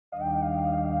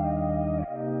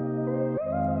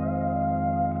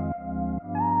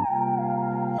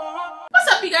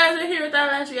guys, we're here with our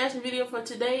last reaction video for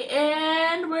today,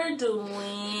 and we're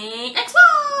doing X1!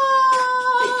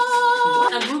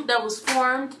 A group that was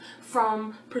formed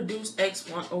from Produce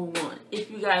X101.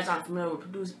 If you guys aren't familiar with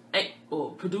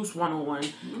Produce 101,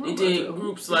 they did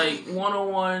groups like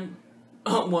 101,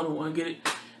 101, get it?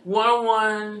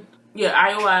 101, yeah,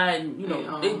 IOI, and you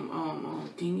know,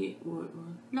 dang it, what?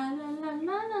 La la la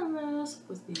la la.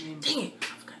 What's the name? Dang it, I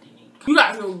forgot the name. You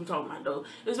guys know what we're talking about though.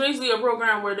 It's basically a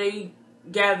program where they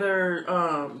gather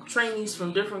trainees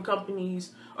from different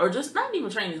companies, or just not even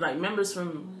trainees, like members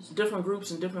from different groups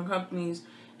and different companies,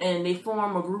 and they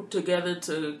form a group together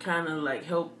to kind of like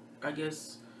help, I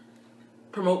guess,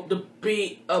 promote a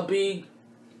big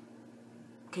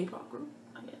K-pop group.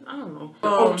 I don't know.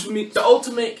 The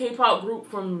ultimate K-pop group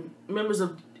from members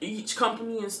of each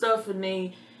company and stuff, and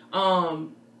they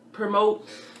promote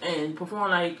and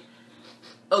perform like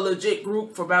a legit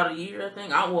group for about a year, I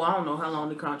think. I don't know how long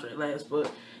the contract lasts, but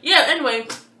yeah. Anyway,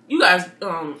 you guys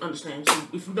understand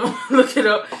if you don't look it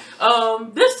up.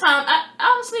 This time, I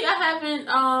haven't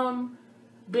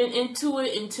been into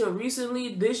it until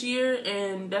recently this year,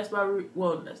 and that's why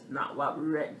that's not why we're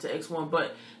reacting to X1,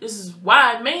 but this is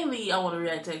why mainly I want to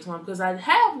react to X1, because I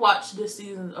have watched this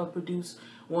season of Produce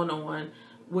 101,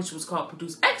 which was called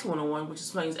Produce X101, which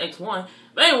explains X1.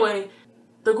 But anyway,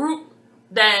 the group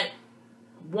that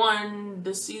won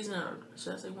this season, or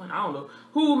should I say won? I don't know.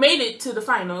 Who made it to the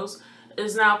finals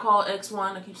is now called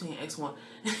X1. I keep saying X1.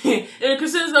 It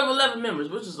consists of 11 members,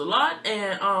 which is a lot.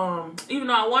 And even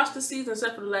though I watched the season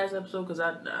except for the last episode, because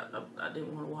I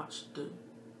didn't want to watch the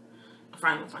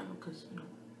final, because you know,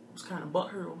 I was kind of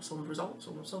butthurt on some results,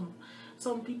 on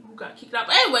some people who got kicked out.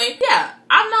 But anyway, yeah,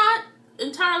 I'm not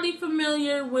entirely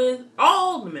familiar with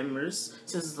all the members,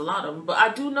 since there's a lot of them, but I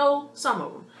do know some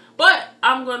of them. But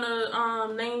I'm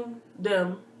gonna name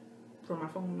them from my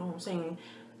phone, you know what I'm saying?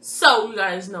 So you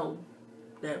guys know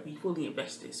that we fully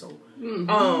invested. So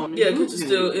yeah, Kitch is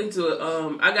still into it.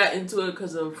 I got into it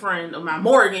because of a friend of mine,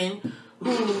 Morgan,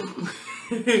 who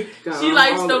she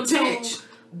likes them too.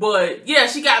 But yeah,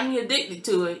 she got me addicted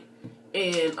to it.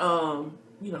 And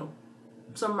you know,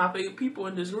 some of my favorite people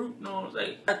in this group, you know what I'm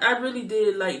saying? I really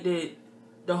did like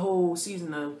the whole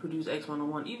season of Produce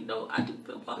X101, even though I do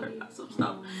feel hurt about some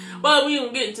stuff. But we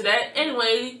won't get into that.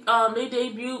 Anyway, they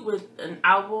debuted with an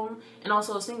album and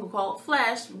also a single called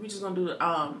Flash. We're just going to do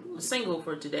the single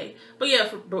for today. But yeah,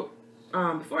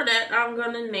 before that, I'm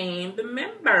going to name the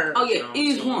member. Oh yeah,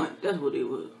 Is One. That's what it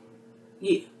was.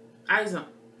 Yeah. Izone.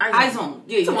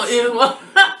 Yeah, come on,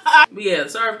 But yeah,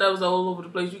 sorry if that was all over the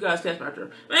place. You guys catch my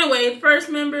drift. But anyway, first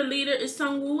member, leader is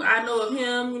Sungwoo. I know of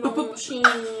him, you know,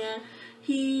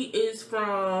 he is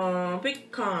from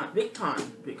Victon. And he's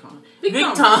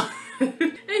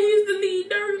the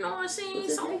leader, you know what I'm saying?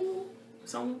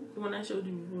 Sungwoo, the one I showed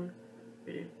you before.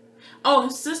 Oh,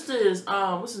 his sister is,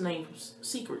 what's his name?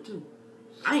 Sik-k too.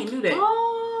 I ain't knew that.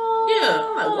 Oh, yeah.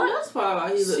 Like, what? That's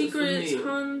probably why he Sik-k is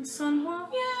Sunhwa?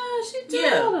 Yeah, she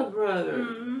did have a brother.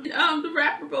 The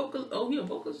rapper vocalist. Oh, he a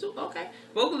vocalist too? Okay.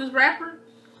 Vocalist rapper.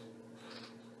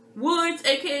 Woods,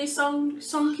 aka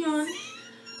Sungkyun.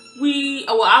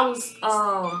 I was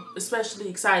especially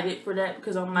excited for that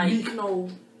because I'm like, you know,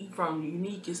 he from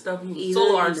Unique and stuff. He was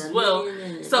solo artist as well.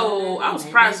 So I was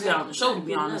surprised to get on the show, to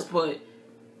be honest, but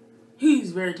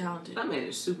he's very talented. That man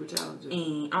is super talented.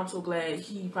 And I'm so glad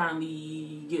he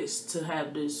finally gets to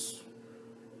have this,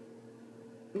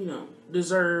 you know,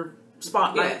 deserved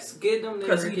spotlight. Yes, get them there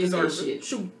because he deserves it.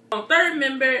 Shoot. Third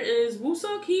member is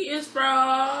Woosuk. He is from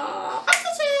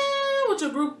Attention, which a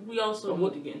group we also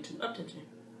need to get into. Attention.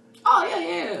 Oh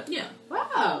yeah.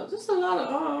 Wow, just a lot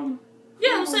of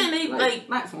yeah, I'm saying they like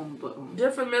platform, but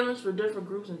different members for different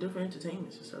groups and different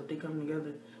entertainments and stuff. They come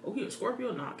together. Oh, he a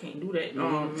Scorpio? No, I can't do that.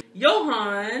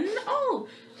 Johan. Oh,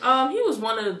 he was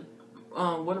one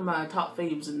of my top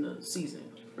faves in the season.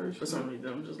 For some reason,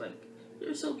 I'm just like,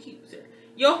 you're so cute, sir.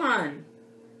 Johan.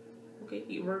 Okay,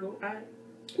 he Virgo. Alright.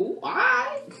 Ooh,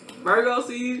 alright. Virgo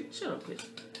seed. Shut up,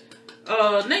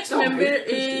 bitch. Next member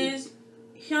is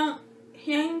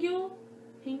Hyungyo?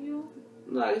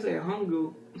 No, I say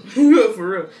Hungoo. For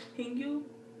real. Hyungyo?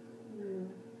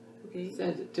 Okay.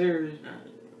 Sagittarius.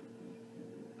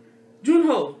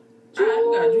 Junho. I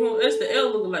got Junho. That's the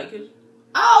L looking like his.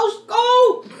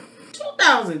 Oh, school.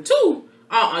 2002.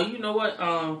 You know what?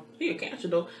 He a Cancer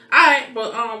though. Alright,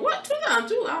 but what?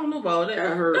 2002? I don't know about that. I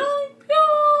heard.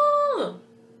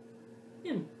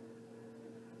 Him.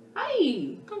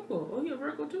 Hey. Come on. Oh, he a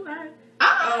Virgo too? Alright.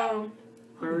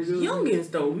 Virgo.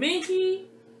 Though. Minky.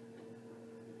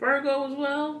 Virgo as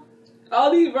well. All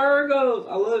these Virgos.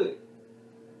 I love it.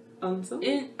 Unsung.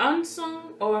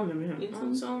 Unsung. Oh, I remember him.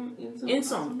 Unsung.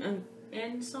 And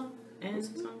and some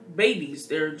babies.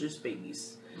 They're just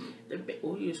babies.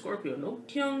 Oh, you're a Scorpio. No,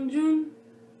 Kyung-jun.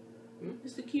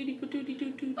 It's the cutie patootie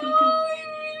doo doo doo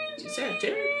doo.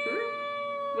 Sagittarius?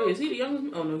 Wait, is he the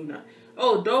youngest? Oh no, he's not.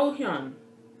 Oh, Do-hyun.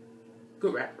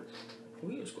 Good rapper. Oh,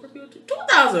 you a Scorpio too?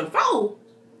 2004?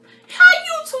 How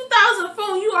you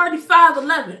 2004? You already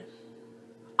 5'11".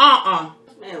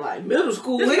 Man, like middle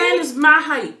school. This man is my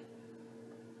height.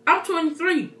 I'm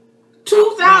 23.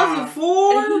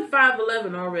 2004? And he's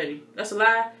 5'11" already. That's a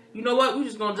lie. You know what? We're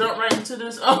just gonna jump right into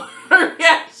this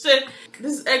reaction.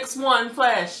 This is X1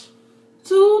 Flash.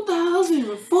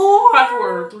 2004? 5,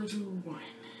 4, 3, 2, 1.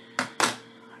 I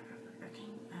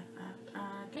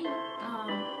can't.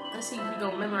 Let's see if we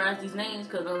gonna memorize these names,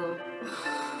 cause oh,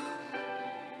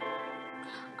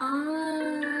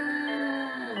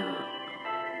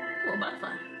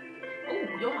 butterfly. Oh,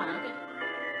 Johanna. Okay.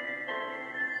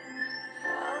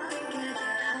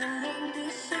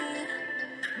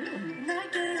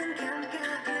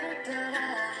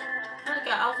 I like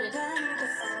your outfit.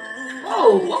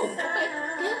 Whoa, okay.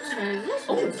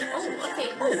 Okay.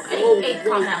 Hey,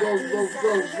 calm down.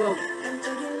 Whoa.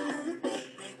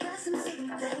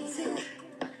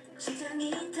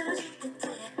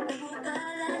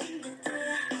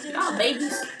 Y'all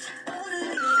babies.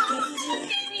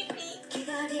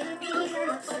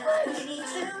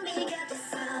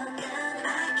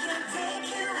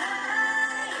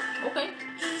 Okay.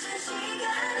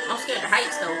 I'm scared of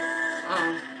heights though.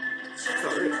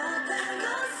 Sorry.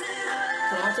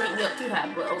 So don't take me up too high,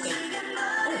 but okay.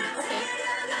 Oh, okay.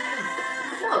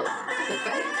 Whoa.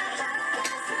 Okay.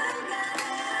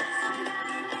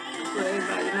 So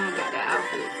everybody know got that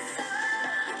outfit.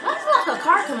 That's like a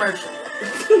car commercial.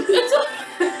 You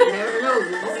never know.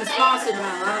 It's sponsored by a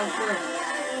lot of stuff.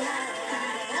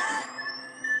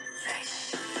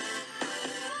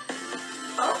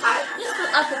 This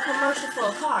looks like a commercial for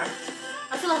a car.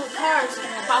 I feel like a car is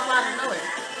gonna pop out of nowhere.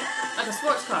 Like a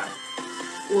sports car.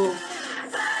 Well,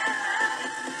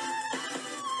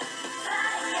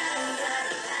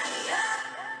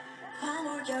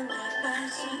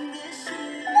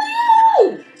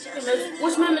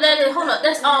 Which member that is? Hold up.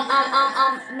 That's whoa.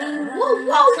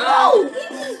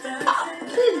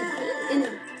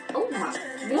 Oh my.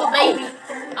 What baby?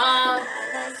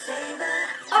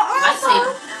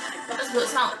 Lightsaber. That's a good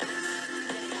song.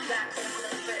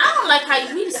 I don't like how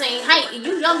you be the same height and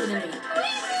you younger than me.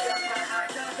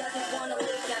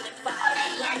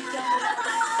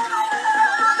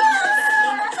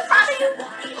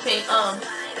 Okay, oh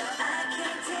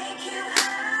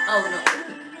no.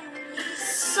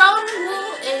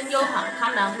 Sunwoo and Johan,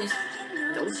 calm down, please.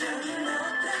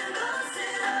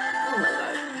 Oh my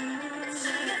god.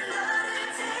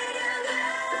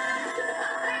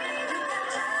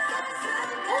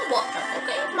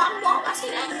 Okay, mom walk, I see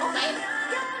that.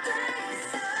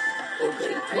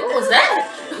 Okay. What was that?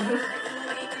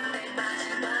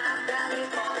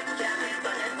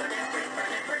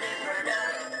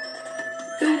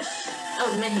 That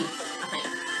was Minhee, I think.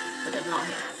 But that's not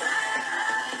him.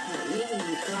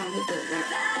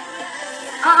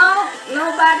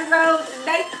 Nobody wrote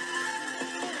today.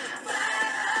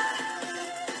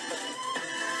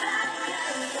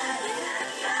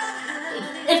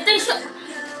 If they should.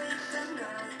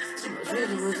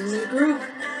 Really was in the group.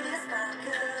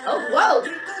 Oh, whoa.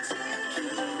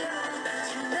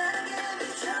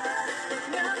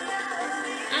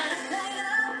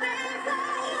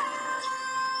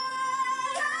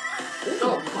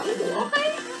 Oh, okay.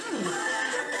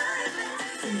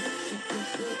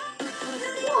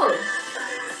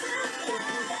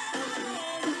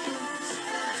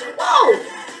 Whoa!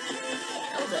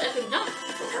 That was an epic jump.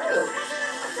 For real.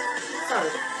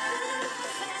 Sorry.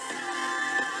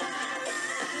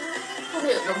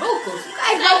 The vocals. I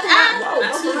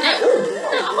see that. Ooh,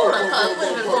 hold up,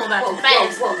 we're going back too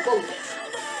fast. Whoa.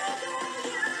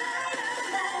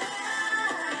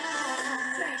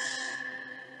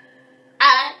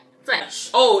 Flash.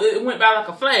 Oh, it went by like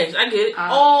a flash. I get it.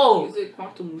 Is it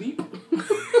Quantum Leap?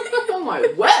 I'm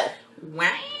like, what?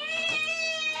 Wow.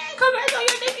 Congrats on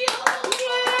your debut.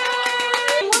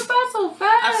 Yay! What's that so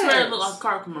fast? I swear it looked like a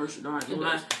car commercial. Don't it?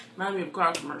 Remind me of a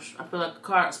car commercial. I feel like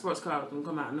a sports car can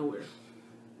come out of nowhere.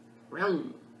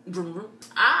 Vroom. Vroom, vroom.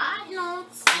 You know what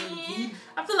I'm saying?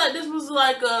 I feel like this was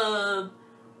like a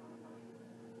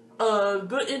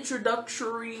good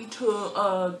introductory to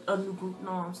a new group, you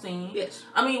know what I'm saying? Yes.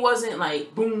 I mean, it wasn't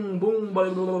like boom, boom, blah,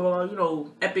 blah, blah, blah, you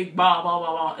know, epic, blah, blah,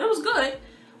 blah, blah. It was good,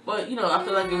 but, you know, I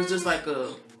feel like it was just like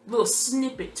a little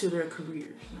snippet to their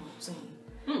careers, you know what I'm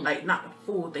saying? Like, not the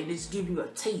full thing. They just give you a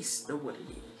taste of what it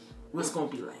is, what it's going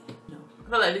to be like, you know? I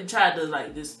feel like they tried to,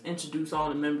 like, just introduce all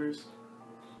the members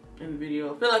in the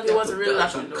video. I feel like it wasn't really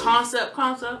like a concept,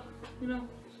 you know?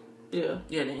 Yeah.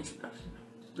 Yeah, the introduction.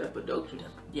 That production.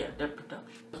 That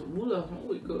production. Moolah,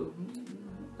 holy God.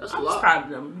 That's a I'm lot. just proud of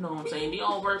them, you know what I'm saying? They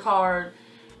all work hard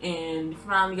and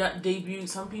finally got debuted.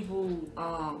 Some people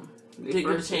did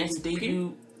get a chance to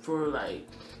debut for like,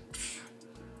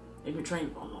 they've been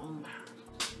training for a long time.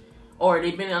 Or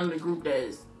they've been under a group that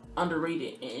is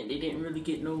underrated and they didn't really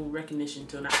get no recognition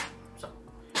till now. So,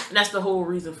 and that's the whole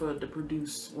reason for the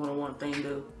Produce 101 thing,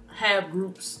 to have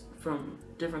groups from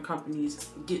different companies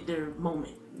get their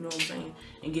moment, you know what I'm saying?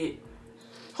 And get,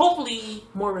 hopefully,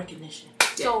 more recognition.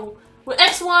 Yeah. So, with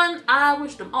X1, I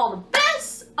wish them all the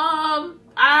best.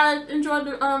 I enjoyed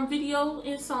the video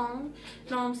and song,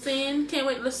 you know what I'm saying? Can't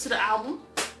wait to listen to the album.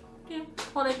 Yeah,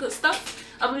 all that good stuff.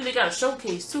 I believe they got a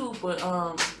showcase too, but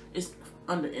it's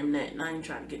under Mnet, and I ain't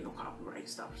trying to get no copyright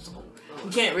stuff, so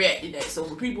we can't react to that. So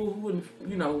for people who,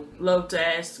 you know, love to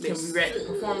ask, can we react to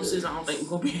performances? I don't think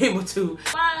we're gonna be able to.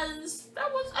 Guys,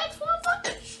 that was X1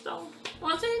 footage. So,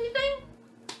 wanna say anything?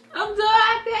 I'm so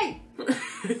happy.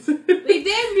 They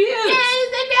debuted. Yay,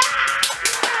 they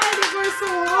They worked so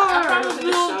hard. I promise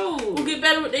we'll get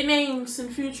better with their names in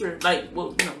the future. Like,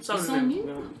 well, you know, some of them, you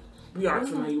know, we aren't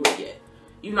familiar with yet.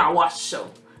 You know, I watched the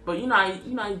show. But you know,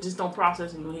 you just don't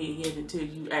process in your head until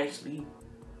you actually,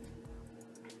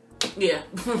 yeah.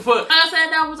 But like I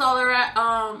said, that was all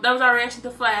that was our reaction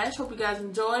to Flash. Hope you guys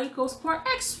enjoyed. Go support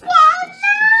X1.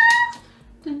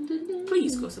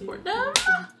 Please go support them.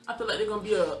 I feel like they're gonna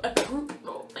be a epic group.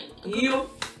 Yep.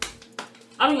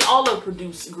 I mean, all the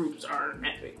produced groups are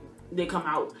epic. They come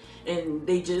out and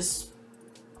they just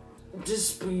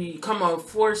become a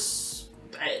force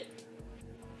that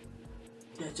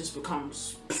just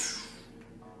becomes,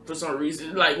 for some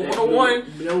reason, like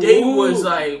 101, they was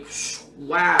like,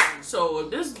 wow. So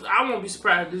this, I won't be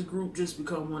surprised if this group just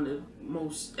become one of the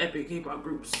most epic K-pop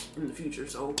groups in the future.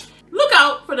 So look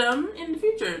out for them in the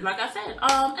future, like I said.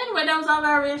 Anyway, that was all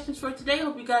our reactions for today.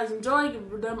 Hope you guys enjoyed.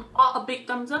 Give them all a big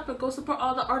thumbs up and go support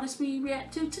all the artists we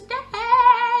react to today.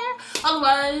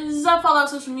 Otherwise, follow our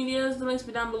social medias. The links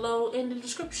be down below in the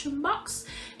description box.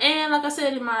 And like I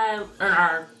said in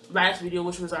our last video,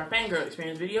 which was our fangirl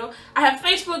experience video, I have a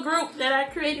Facebook group that I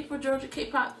created for Georgia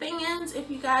K-pop fans. If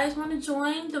you guys want to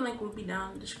join, the link will be down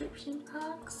in the description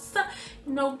box.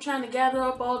 You know, trying to gather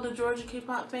up all the Georgia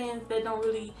K-pop fans that don't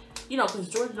really, you know, because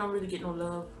Georgia don't really get no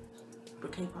love for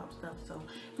K-pop stuff. So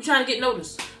we're trying to get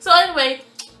noticed. So anyway,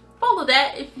 follow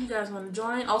that if you guys want to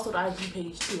join. Also the IG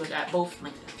page too. I got both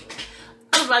links.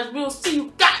 Otherwise, we'll see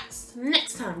you guys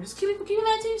next time. Just keep it that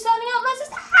to you signing out. Let's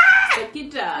just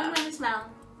Good job. smile.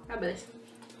 God bless.